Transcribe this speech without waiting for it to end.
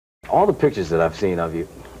all the pictures that I've seen of you,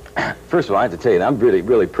 first of all, I have to tell you, I'm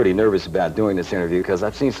really pretty nervous about doing this interview because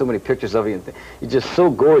I've seen so many pictures of you, and you're just so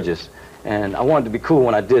gorgeous, and I wanted to be cool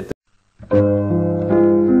when I did this.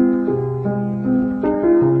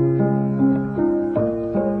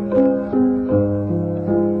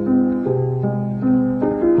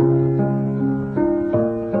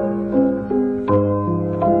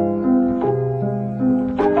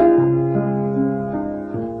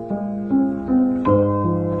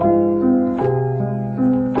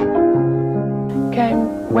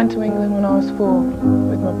 Went to England when I was 4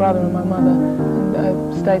 with my brother and my mother, and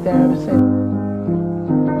I've stayed there ever since.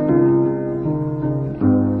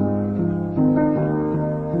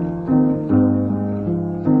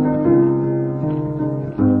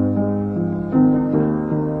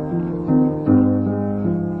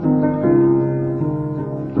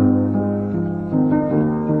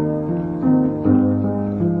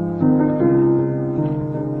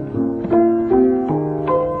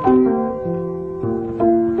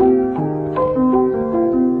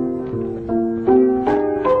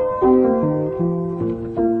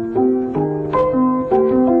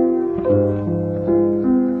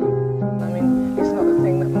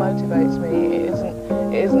 Motivates me.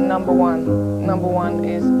 It isn't number one. Number one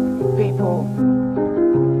is people.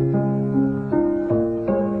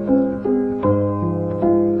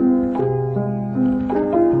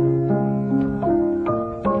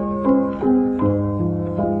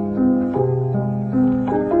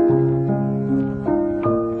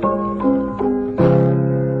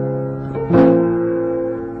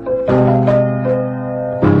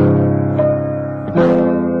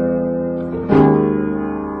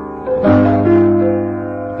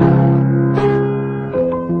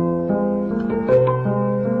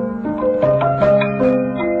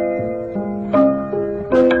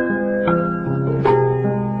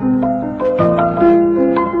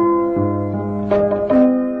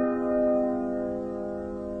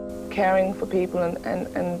 Caring for people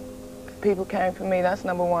and people caring for me, that's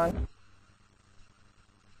number one.